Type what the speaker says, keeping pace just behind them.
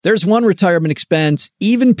There's one retirement expense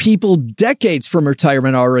even people decades from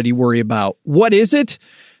retirement already worry about. What is it?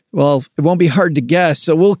 Well, it won't be hard to guess,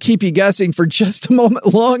 so we'll keep you guessing for just a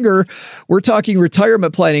moment longer. We're talking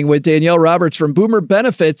retirement planning with Danielle Roberts from Boomer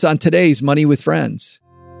Benefits on today's Money with Friends.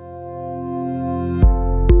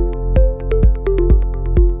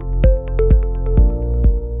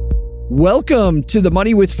 Welcome to the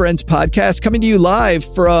Money with Friends podcast, coming to you live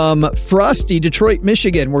from frosty Detroit,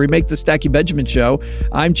 Michigan, where we make the Stacky Benjamin Show.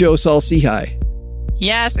 I'm Joe Saul-Sehy.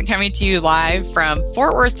 Yes, and coming to you live from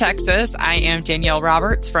Fort Worth, Texas, I am Danielle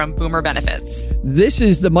Roberts from Boomer Benefits. This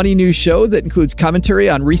is the Money News Show that includes commentary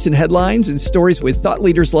on recent headlines and stories with thought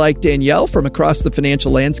leaders like Danielle from across the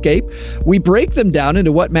financial landscape. We break them down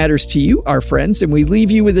into what matters to you, our friends, and we leave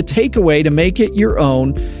you with a takeaway to make it your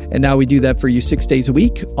own. And now we do that for you 6 days a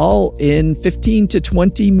week, all in 15 to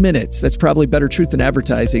 20 minutes. That's probably better truth in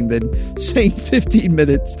advertising than saying 15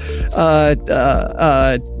 minutes.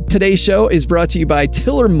 Today's show is brought to you by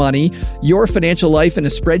Tiller Money, your financial life in a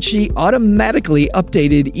spreadsheet automatically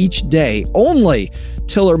updated each day. Only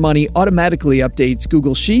Tiller Money automatically updates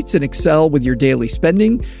Google Sheets and Excel with your daily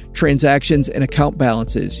spending, transactions, and account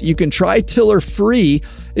balances. You can try Tiller free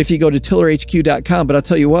if you go to tillerhq.com, but I'll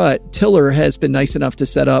tell you what, Tiller has been nice enough to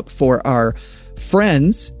set up for our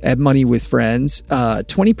friends at Money with Friends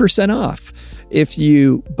 20% off if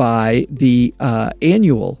you buy the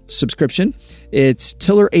annual subscription. It's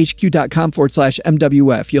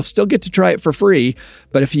tillerhq.com/MWF. You'll still get to try it for free,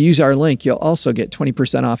 but if you use our link, you'll also get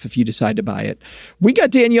 20% off if you decide to buy it. We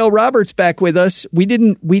got Danielle Roberts back with us. We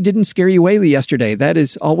didn't scare you away yesterday. That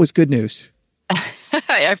is always good news.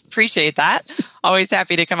 I appreciate that. Always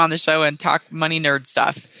happy to come on the show and talk money nerd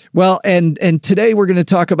stuff. Well, and today we're going to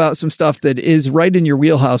talk about some stuff that is right in your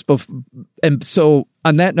wheelhouse. And so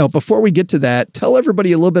on that note, before we get to that, tell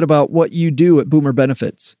everybody a little bit about what you do at Boomer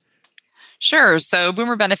Benefits. Sure. So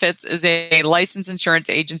Boomer Benefits is a licensed insurance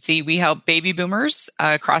agency. We help baby boomers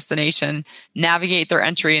across the nation navigate their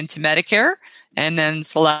entry into Medicare and then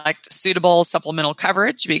select suitable supplemental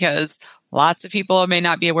coverage, because lots of people may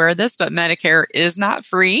not be aware of this, but Medicare is not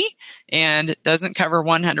free and doesn't cover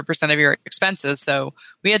 100% of your expenses. So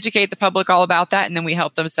we educate the public all about that, and then we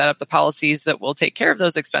help them set up the policies that will take care of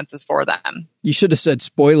those expenses for them. You should have said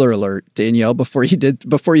spoiler alert, Danielle, before you said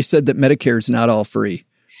that Medicare is not all free.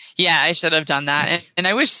 Yeah, I should have done that. And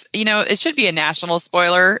I wish, it should be a national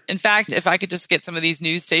spoiler. In fact, if I could just get some of these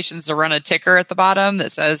news stations to run a ticker at the bottom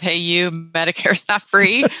that says, "Hey, you, Medicare's not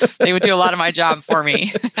free," they would do a lot of my job for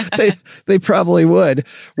me. They probably would.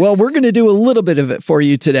 Well, we're going to do a little bit of it for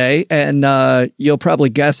you today. And you'll probably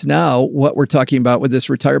guess now what we're talking about with this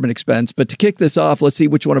retirement expense. But to kick this off, let's see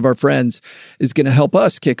which one of our friends is going to help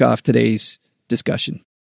us kick off today's discussion.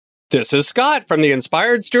 This is Scott from the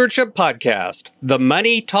Inspired Stewardship Podcast. The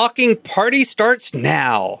money talking party starts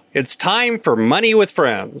now. It's time for Money with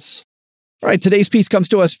Friends. All right, today's piece comes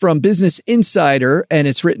to us from Business Insider, and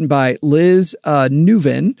it's written by Liz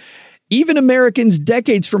Newvin. Even Americans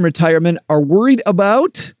decades from retirement are worried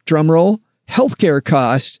about, drumroll, healthcare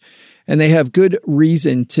costs, and they have good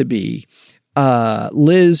reason to be.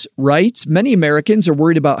 Liz writes, many Americans are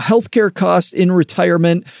worried about healthcare costs in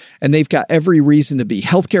retirement, and they've got every reason to be.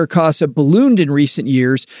 Healthcare costs have ballooned in recent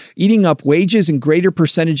years, eating up wages and greater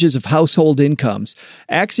percentages of household incomes.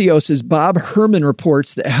 Axios' Bob Herman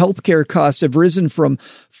reports that healthcare costs have risen from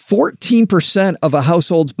 14% of a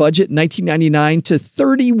household's budget in 1999 to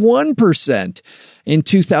 31% in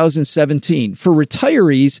 2017. For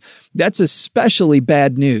retirees, that's especially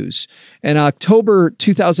bad news. An October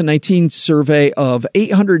 2019 survey of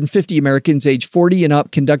 850 Americans age 40 and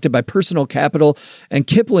up conducted by Personal Capital and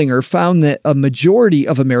Kiplinger found that a majority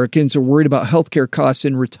of Americans are worried about healthcare costs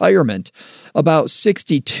in retirement. About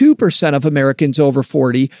 62% of Americans over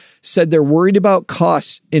 40 said they're worried about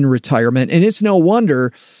costs in retirement. And it's no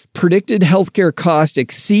wonder predicted healthcare costs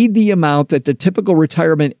exceed the amount that the typical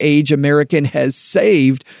retirement age American has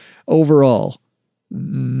saved overall.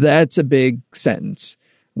 That's a big sentence.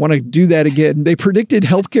 I want to do that again. They predicted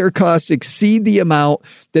healthcare costs exceed the amount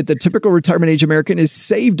that the typical retirement age American is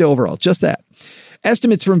saved overall. Just that.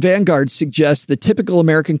 Estimates from Vanguard suggest the typical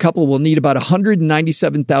American couple will need about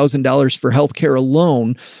 $197,000 for healthcare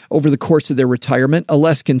alone over the course of their retirement. A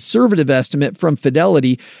less conservative estimate from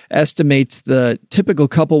Fidelity estimates the typical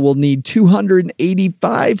couple will need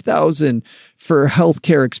 $285,000 for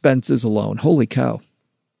healthcare expenses alone. Holy cow.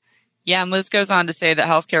 Yeah, and Liz goes on to say that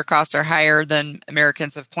healthcare costs are higher than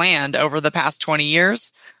Americans have planned over the past 20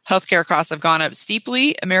 years. Healthcare costs have gone up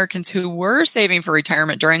steeply. Americans who were saving for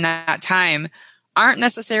retirement during that time aren't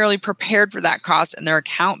necessarily prepared for that cost, and their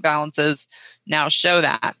account balances now show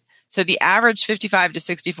that. So the average 55 to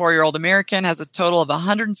 64-year-old American has a total of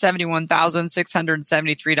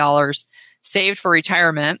 $171,673 saved for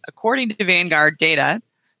retirement, according to Vanguard data.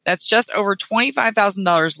 That's just over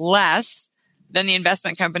 $25,000 less than the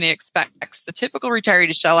investment company expects the typical retiree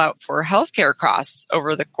to shell out for healthcare costs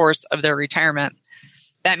over the course of their retirement.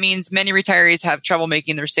 That means many retirees have trouble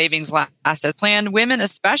making their savings last as planned. Women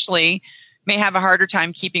especially may have a harder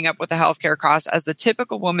time keeping up with the healthcare costs, as the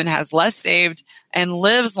typical woman has less saved and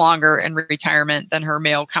lives longer in retirement than her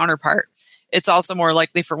male counterpart. It's also more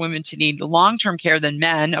likely for women to need long-term care than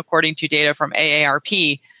men, according to data from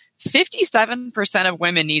AARP. 57% of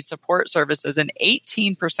women need support services and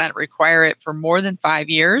 18% require it for more than 5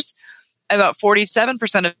 years. About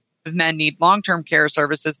 47% of men need long-term care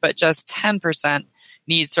services, but just 10%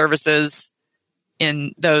 need services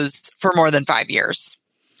in those for more than 5 years.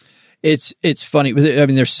 It's funny. I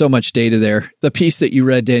mean, there's so much data there. The piece that you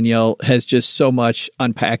read, Danielle, has just so much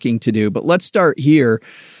unpacking to do. But let's start here.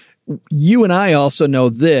 You and I also know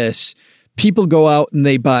this. People go out and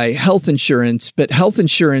they buy health insurance, but health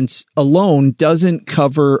insurance alone doesn't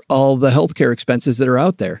cover all the healthcare expenses that are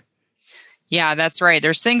out there. Yeah, that's right.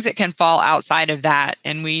 There's things that can fall outside of that.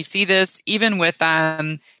 And we see this even with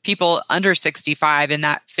people under 65 in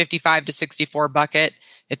that 55 to 64 bucket.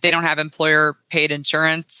 If they don't have employer paid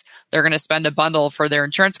insurance, they're going to spend a bundle for their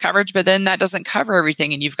insurance coverage, but then that doesn't cover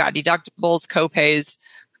everything. And you've got deductibles, co-pays,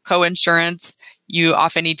 co-insurance. You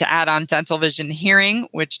often need to add on dental, vision, hearing,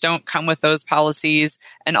 which don't come with those policies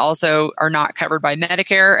and also are not covered by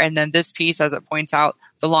Medicare. And then this piece, as it points out,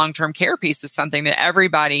 the long-term care piece is something that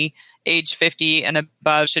everybody age 50 and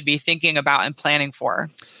above should be thinking about and planning for.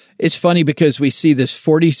 It's funny because we see this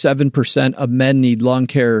 47% of men need long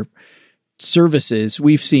care services.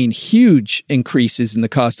 We've seen huge increases in the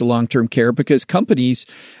cost of long-term care because companies,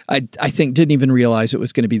 I think, didn't even realize it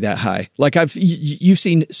was going to be that high. Like you've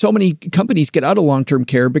seen so many companies get out of long-term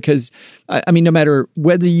care because, I mean, no matter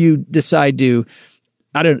whether you decide to,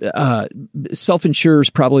 self-insure is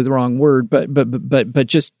probably the wrong word, but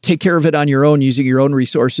just take care of it on your own using your own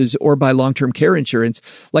resources or buy long-term care insurance.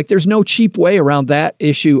 Like there's no cheap way around that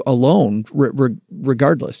issue alone,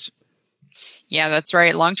 regardless. Yeah, that's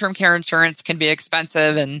right. Long-term care insurance can be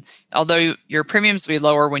expensive. And although your premiums will be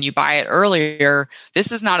lower when you buy it earlier,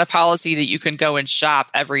 this is not a policy that you can go and shop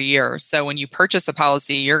every year. So when you purchase a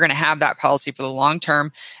policy, you're going to have that policy for the long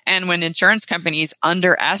term. And when insurance companies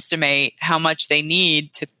underestimate how much they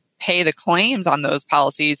need to pay the claims on those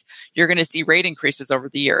policies, you're going to see rate increases over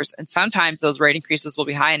the years. And sometimes those rate increases will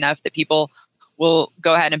be high enough that people will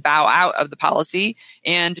go ahead and bow out of the policy.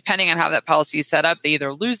 And depending on how that policy is set up, they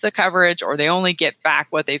either lose the coverage or they only get back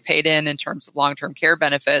what they've paid in terms of long-term care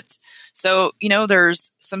benefits. So,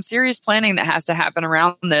 there's some serious planning that has to happen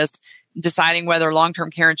around this, deciding whether long-term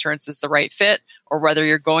care insurance is the right fit or whether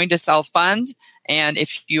you're going to self-fund. And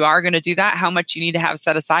if you are going to do that, how much you need to have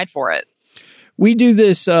set aside for it. We do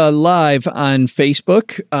this live on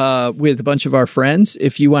Facebook with a bunch of our friends.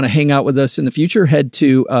 If you want to hang out with us in the future, head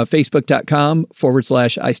to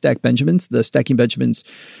facebook.com/iStackBenjamins, the Stacking Benjamins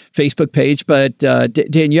Facebook page. But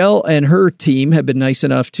Danielle and her team have been nice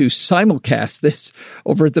enough to simulcast this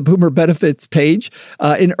over at the Boomer Benefits page.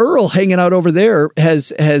 And Earl, hanging out over there,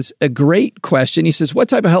 has a great question. He says, what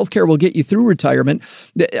type of healthcare will get you through retirement?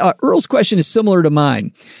 Earl's question is similar to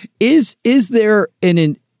mine. Is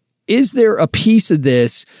there a piece of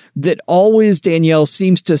this that always, Danielle,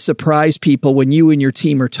 seems to surprise people when you and your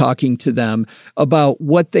team are talking to them about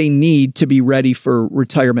what they need to be ready for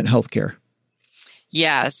retirement healthcare?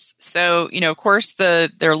 Yes. So, of course,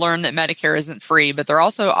 they're learned that Medicare isn't free, but they're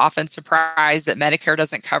also often surprised that Medicare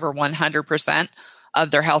doesn't cover 100% of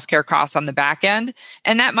their healthcare costs on the back end.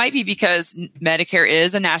 And that might be because Medicare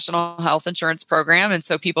is a national health insurance program. And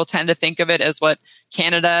so people tend to think of it as what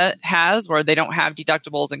Canada has, where they don't have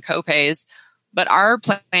deductibles and copays. But our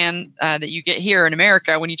plan that you get here in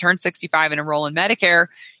America, when you turn 65 and enroll in Medicare,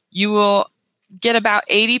 you will get about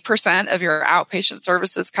 80% of your outpatient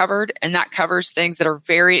services covered. And that covers things that are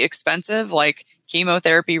very expensive, like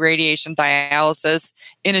chemotherapy, radiation, dialysis,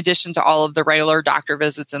 in addition to all of the regular doctor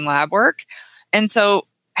visits and lab work. And so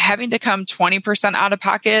having to come 20% out of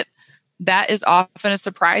pocket, that is often a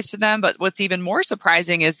surprise to them. But what's even more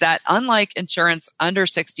surprising is that unlike insurance under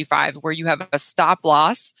 65, where you have a stop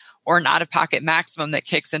loss or an out-of-pocket maximum that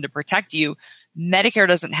kicks in to protect you, Medicare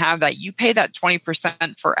doesn't have that. You pay that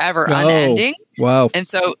 20% forever, unending. Wow. And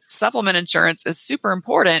so supplement insurance is super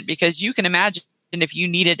important because you can imagine if you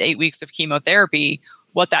needed 8 weeks of chemotherapy,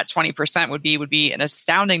 what that 20% would be an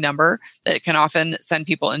astounding number that can often send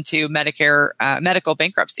people into Medicare medical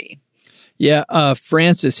bankruptcy. Yeah.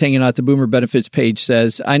 Francis, hanging out the Boomer Benefits page,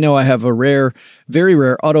 says, I know I have a very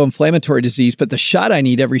rare autoinflammatory disease, but the shot I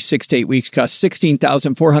need every 6 to 8 weeks costs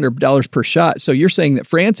 $16,400 per shot. So you're saying that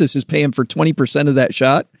Francis is paying for 20% of that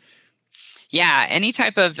shot? Yeah, any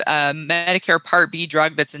type of Medicare Part B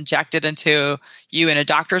drug that's injected into you in a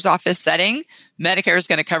doctor's office setting, Medicare is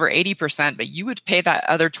going to cover 80%, but you would pay that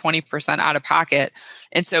other 20% out of pocket.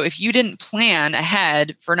 And so if you didn't plan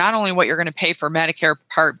ahead for not only what you're going to pay for Medicare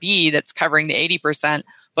Part B that's covering the 80%,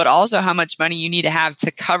 but also how much money you need to have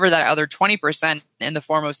to cover that other 20% in the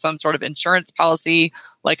form of some sort of insurance policy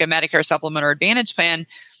like a Medicare Supplement or Advantage plan,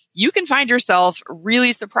 you can find yourself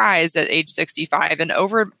really surprised at age 65. And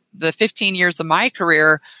over the 15 years of my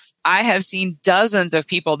career, I have seen dozens of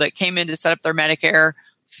people that came in to set up their Medicare,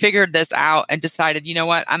 figured this out, and decided, you know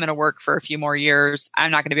what, I'm going to work for a few more years.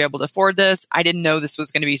 I'm not going to be able to afford this. I didn't know this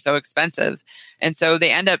was going to be so expensive. And so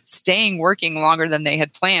they end up staying working longer than they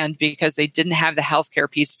had planned because they didn't have the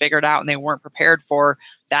healthcare piece figured out and they weren't prepared for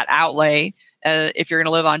that outlay. If you're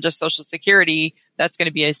going to live on just Social Security, that's going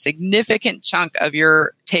to be a significant chunk of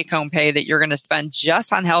your take-home pay that you're going to spend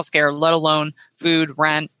just on healthcare, let alone food,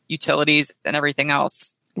 rent, utilities, and everything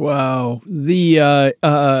else. Wow. The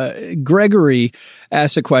Gregory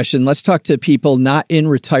asked a question. Let's talk to people not in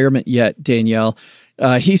retirement yet, Danielle.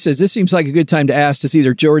 He says, this seems like a good time to ask, does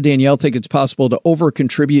either Joe or Danielle think it's possible to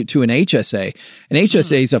over-contribute to an HSA? An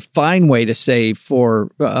HSA is a fine way to save for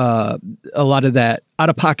a lot of that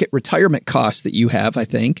out-of-pocket retirement costs that you have, I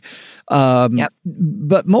think. Yep.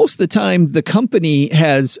 But most of the time, the company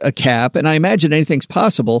has a cap, and I imagine anything's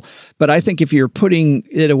possible. But I think if you're putting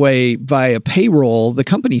it away via payroll, the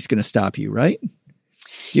company's going to stop you, right?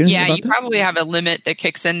 You probably have a limit that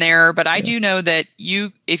kicks in there. But I do know that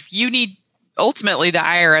if you need, ultimately, the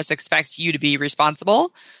IRS expects you to be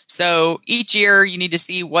responsible. So each year you need to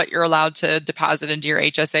see what you're allowed to deposit into your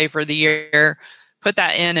HSA for the year, put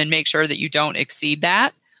that in and make sure that you don't exceed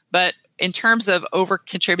that. But in terms of over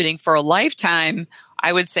contributing for a lifetime,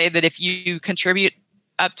 I would say that if you contribute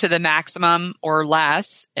up to the maximum or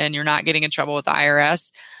less and you're not getting in trouble with the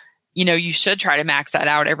IRS, you should try to max that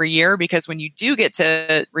out every year, because when you do get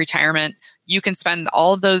to retirement, you can spend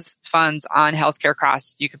all of those funds on healthcare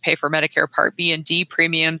costs. You can pay for Medicare Part B and D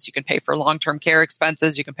premiums. You can pay for long-term care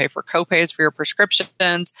expenses. You can pay for copays for your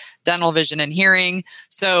prescriptions, dental, vision, and hearing.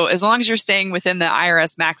 So as long as you're staying within the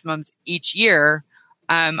IRS maximums each year,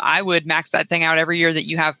 I would max that thing out every year that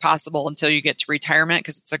you have possible until you get to retirement,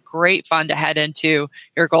 because it's a great fund to head into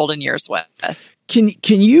your golden years with. Can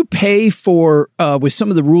you pay for, with some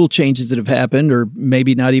of the rule changes that have happened, or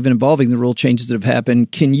maybe not even involving the rule changes that have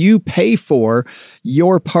happened, can you pay for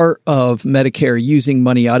your part of Medicare using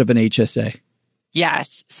money out of an HSA?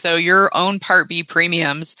 Yes. So your own Part B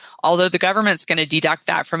premiums, although the government's going to deduct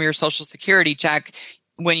that from your Social Security check,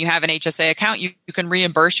 when you have an HSA account, you can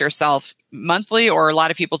reimburse yourself monthly, or a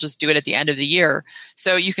lot of people just do it at the end of the year.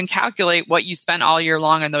 So you can calculate what you spent all year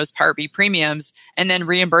long on those Part B premiums and then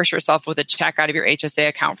reimburse yourself with a check out of your HSA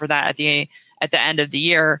account for that at the end of the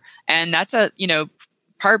year. And that's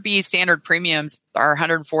Part B standard premiums are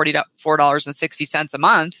 $144.60 a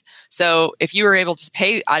month. So if you were able to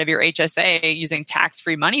pay out of your HSA using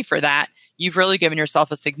tax-free money for that, you've really given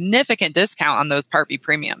yourself a significant discount on those Part B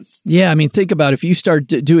premiums. Yeah, I mean, think about if you start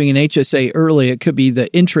doing an HSA early, it could be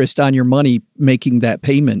the interest on your money making that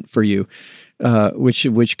payment for you,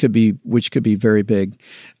 which could be very big.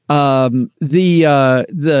 The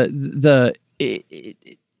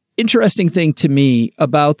interesting thing to me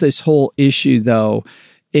about this whole issue, though,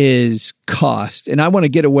 is cost. And I want to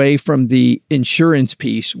get away from the insurance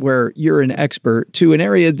piece where you're an expert to an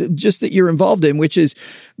area just that you're involved in, which is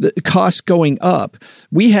the costs going up.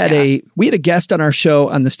 We had a guest on our show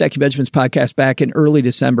on the Stacky Benjamins podcast back in early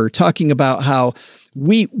December talking about how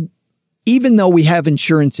even though we have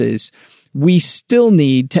insurances, we still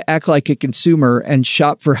need to act like a consumer and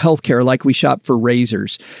shop for healthcare like we shop for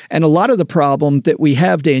razors. And a lot of the problem that we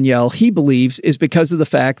have, Danielle, he believes, is because of the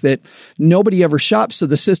fact that nobody ever shops, so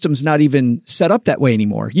the system's not even set up that way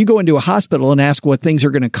anymore. You go into a hospital and ask what things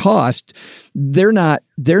are going to cost. They're not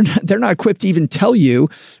equipped to even tell you,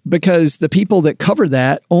 because the people that cover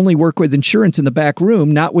that only work with insurance in the back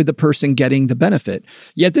room, not with the person getting the benefit.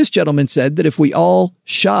 Yet this gentleman said that if we all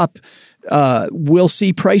shop, we'll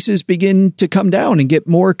see prices begin to come down and get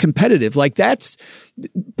more competitive. Like, that's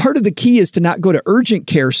part of the key, is to not go to urgent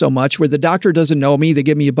care so much where the doctor doesn't know me. They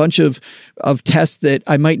give me a bunch of tests that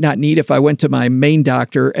I might not need if I went to my main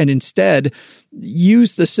doctor, and instead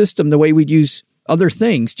use the system the way we'd use other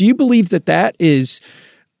things. Do you believe that is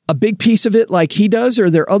a big piece of it like he does, or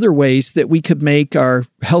are there other ways that we could make our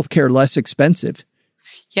healthcare less expensive?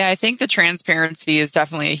 Yeah, I think the transparency is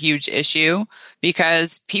definitely a huge issue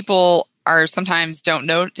because people are sometimes don't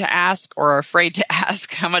know to ask or are afraid to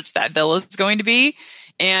ask how much that bill is going to be.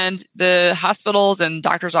 And the hospitals and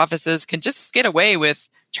doctors' offices can just get away with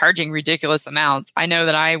charging ridiculous amounts. I know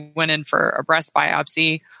that I went in for a breast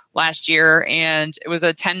biopsy last year and it was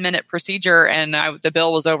a 10-minute procedure and the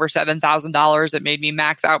bill was over $7,000. It made me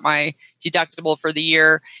max out my deductible for the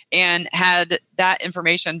year. And had that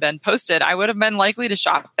information been posted, I would have been likely to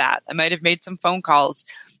shop that. I might have made some phone calls.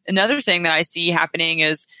 Another thing that I see happening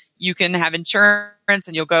is you can have insurance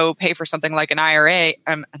and you'll go pay for something like an MRI,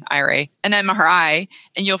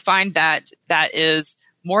 and you'll find that that is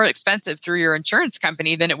more expensive through your insurance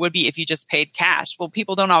company than it would be if you just paid cash. Well,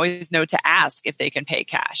 people don't always know to ask if they can pay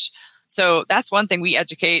cash. So that's one thing we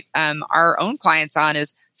educate our own clients on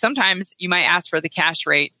is sometimes you might ask for the cash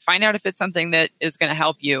rate. Find out if it's something that is going to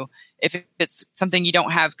help you. If it's something you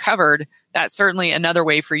don't have covered, that's certainly another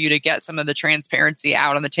way for you to get some of the transparency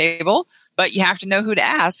out on the table. But you have to know who to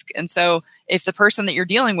ask. And so if the person that you're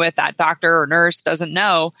dealing with, that doctor or nurse, doesn't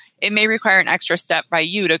know, it may require an extra step by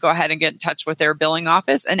you to go ahead and get in touch with their billing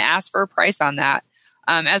office and ask for a price on that.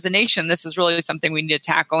 As a nation, this is really something we need to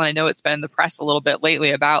tackle. And I know it's been in the press a little bit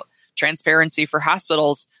lately about transparency for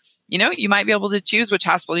hospitals. You know, you might be able to choose which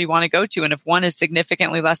hospital you want to go to. And if one is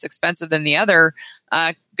significantly less expensive than the other,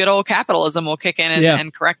 good old capitalism will kick in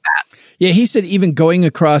and correct that. Yeah, he said even going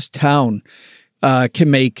across town can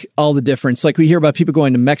make all the difference. Like we hear about people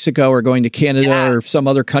going to Mexico or going to Canada or some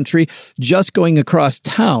other country. Just going across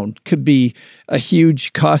town could be a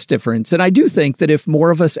huge cost difference. And I do think that if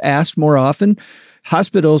more of us asked more often,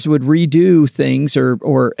 hospitals would redo things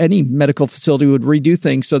or any medical facility would redo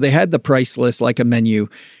things so they had the price list like a menu.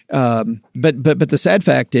 But the sad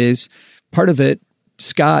fact is part of it,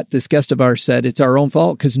 Scott, this guest of ours, said it's our own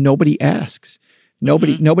fault because nobody asks.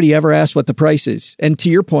 Nobody ever asks what the price is. And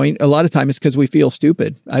to your point, a lot of time it's because we feel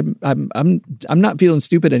stupid. I'm not feeling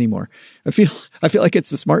stupid anymore. I feel like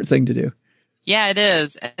it's the smart thing to do. Yeah, it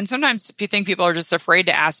is. And sometimes you think people are just afraid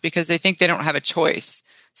to ask because they think they don't have a choice.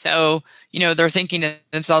 So, you know, they're thinking to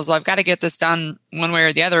themselves, well, I've got to get this done one way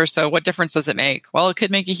or the other. So what difference does it make? Well, it could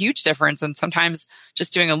make a huge difference. And sometimes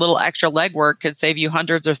just doing a little extra legwork could save you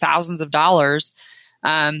hundreds or thousands of dollars.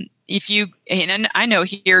 And I know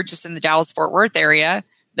here just in the Dallas-Fort Worth area,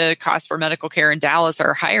 the costs for medical care in Dallas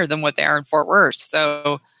are higher than what they are in Fort Worth.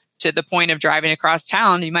 So to the point of driving across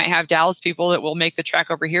town, you might have Dallas people that will make the trek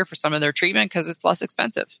over here for some of their treatment because it's less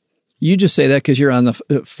expensive. You just say that because you're on the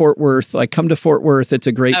Fort Worth. Like, come to Fort Worth. It's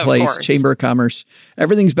a great place. Chamber of Commerce.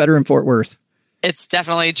 Everything's better in Fort Worth. It's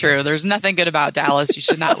definitely true. There's nothing good about Dallas. You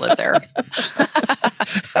should not live there.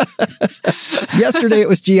 Yesterday, it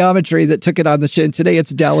was geometry that took it on the chin. Today, it's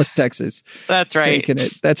Dallas, Texas. That's right. Taking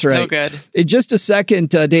it. That's right. No good. In just a second,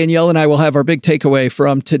 Danielle and I will have our big takeaway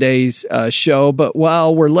from today's show. But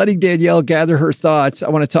while we're letting Danielle gather her thoughts, I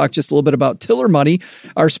want to talk just a little bit about Tiller Money,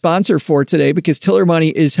 our sponsor for today, because Tiller Money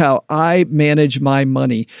is how I manage my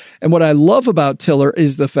money. And what I love about Tiller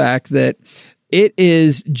is the fact that it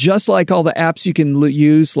is just like all the apps you can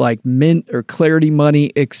use like Mint or Clarity Money,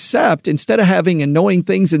 except instead of having annoying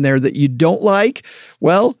things in there that you don't like,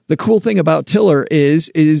 well, the cool thing about Tiller is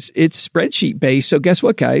it's spreadsheet based. So guess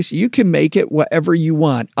what, guys? You can make it whatever you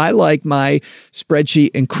want. I like my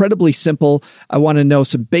spreadsheet incredibly simple. I want to know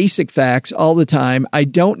some basic facts all the time. I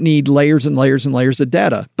don't need layers and layers and layers of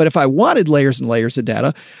data. But if I wanted layers and layers of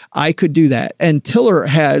data, I could do that. And Tiller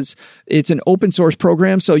it's an open source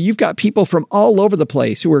program. So you've got people from all over the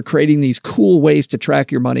place who are creating these cool ways to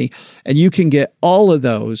track your money. And you can get all of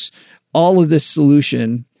this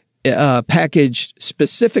solution packaged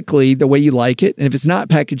specifically the way you like it. And if it's not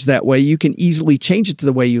packaged that way, you can easily change it to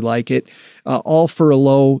the way you like it, all for a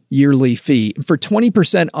low yearly fee. And for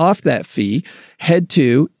 20% off that fee, head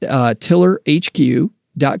to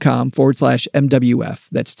tillerhq.com/MWF.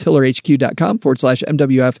 That's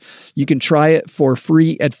tillerhq.com/MWF. You can try it for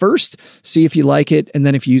free at first, see if you like it, and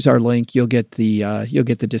then if you use our link, you'll get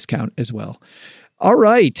the discount as well. All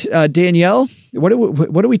right, Danielle, what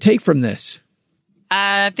do we take from this?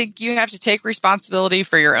 I think you have to take responsibility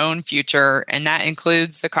for your own future, and that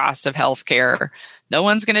includes the cost of healthcare. No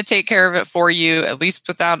one's going to take care of it for you, at least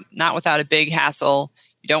not without a big hassle.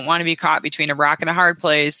 You don't want to be caught between a rock and a hard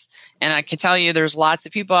place. And I can tell you there's lots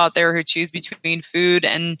of people out there who choose between food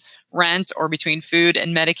and rent or between food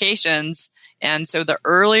and medications. And so the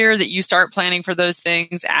earlier that you start planning for those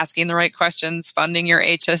things, asking the right questions, funding your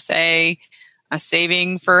HSA,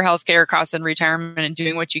 saving for healthcare costs in retirement, and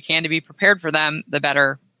doing what you can to be prepared for them, the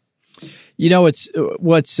better. You know,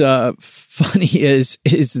 what's funny is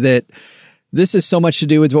that This is so much to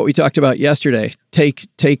do with what we talked about yesterday.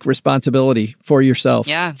 Take responsibility for yourself,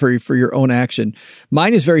 for your own action.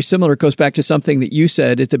 Mine is very similar. It goes back to something that you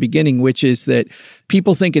said at the beginning, which is that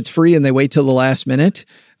people think it's free and they wait till the last minute.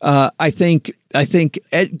 I think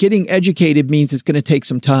getting educated means it's going to take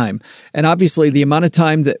some time. And obviously the amount of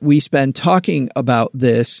time that we spend talking about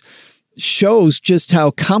this shows just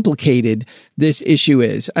how complicated this issue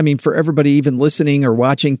is. I mean, for everybody even listening or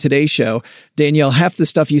watching today's show, Danielle, half the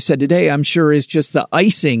stuff you said today, I'm sure is just the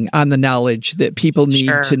icing on the knowledge that people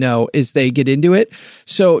need to know as they get into it.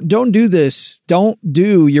 So don't do this. Don't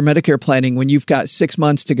do your Medicare planning when you've got 6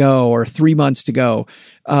 months to go or 3 months to go.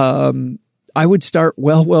 I would start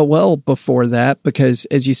well before that, because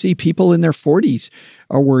as you see, people in their 40s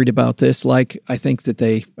are worried about this. Like I think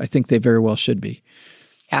they very well should be.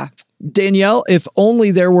 Yeah. Danielle, if only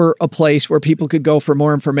there were a place where people could go for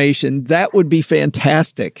more information, that would be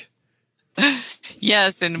fantastic.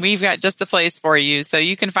 Yes, and we've got just the place for you. So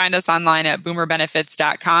you can find us online at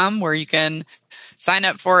boomerbenefits.com, where you can sign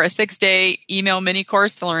up for a 6-day email mini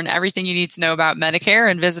course to learn everything you need to know about Medicare,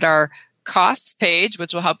 and visit our costs page,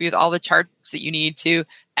 which will help you with all the charts that you need to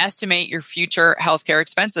estimate your future healthcare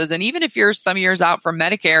expenses. And even if you're some years out from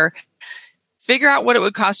Medicare, figure out what it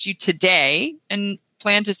would cost you today and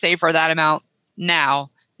plan to save for that amount now.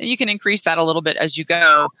 And you can increase that a little bit as you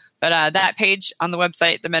go. But that page on the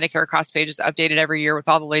website, the Medicare cost page, is updated every year with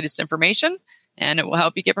all the latest information, and it will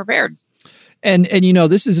help you get prepared. And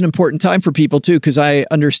this is an important time for people too, because I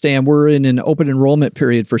understand we're in an open enrollment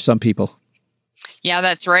period for some people. Yeah,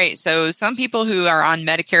 that's right. So some people who are on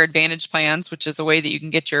Medicare Advantage plans, which is a way that you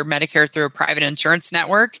can get your Medicare through a private insurance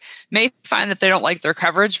network, may find that they don't like their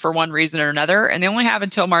coverage for one reason or another, and they only have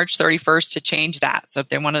until March 31st to change that. So if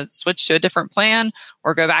they want to switch to a different plan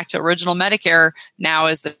or go back to original Medicare, now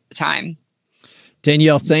is the time.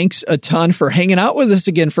 Danielle, thanks a ton for hanging out with us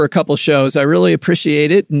again for a couple shows. I really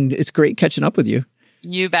appreciate it, and it's great catching up with you.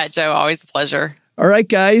 You bet, Joe. Always a pleasure. All right,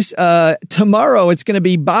 guys. Tomorrow, it's going to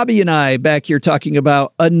be Bobby and I back here talking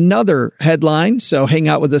about another headline. So hang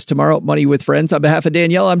out with us tomorrow at Money with Friends. On behalf of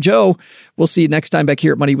Danielle, I'm Joe. We'll see you next time back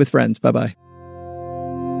here at Money with Friends. Bye-bye.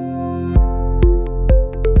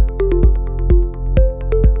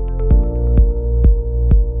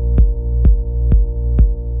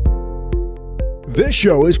 This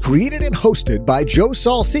show is created and hosted by Joe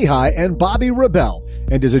Saul-Sehy and Bobby Rebel,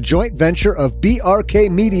 and is a joint venture of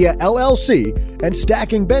BRK Media, LLC and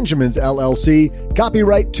Stacking Benjamins, LLC,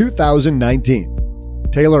 copyright 2019.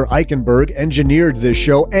 Taylor Eichenberg engineered this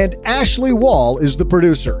show, and Ashley Wall is the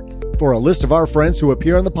producer. For a list of our friends who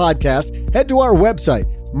appear on the podcast, head to our website,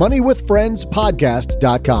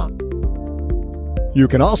 moneywithfriendspodcast.com. You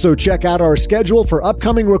can also check out our schedule for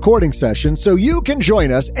upcoming recording sessions so you can join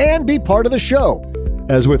us and be part of the show.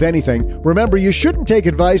 As with anything, remember you shouldn't take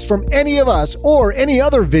advice from any of us or any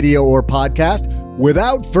other video or podcast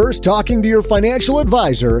without first talking to your financial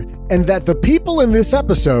advisor, and that the people in this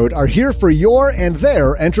episode are here for your and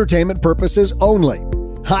their entertainment purposes only.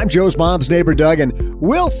 I'm Joe's mom's neighbor, Doug, and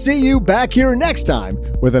we'll see you back here next time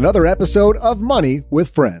with another episode of Money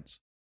with Friends.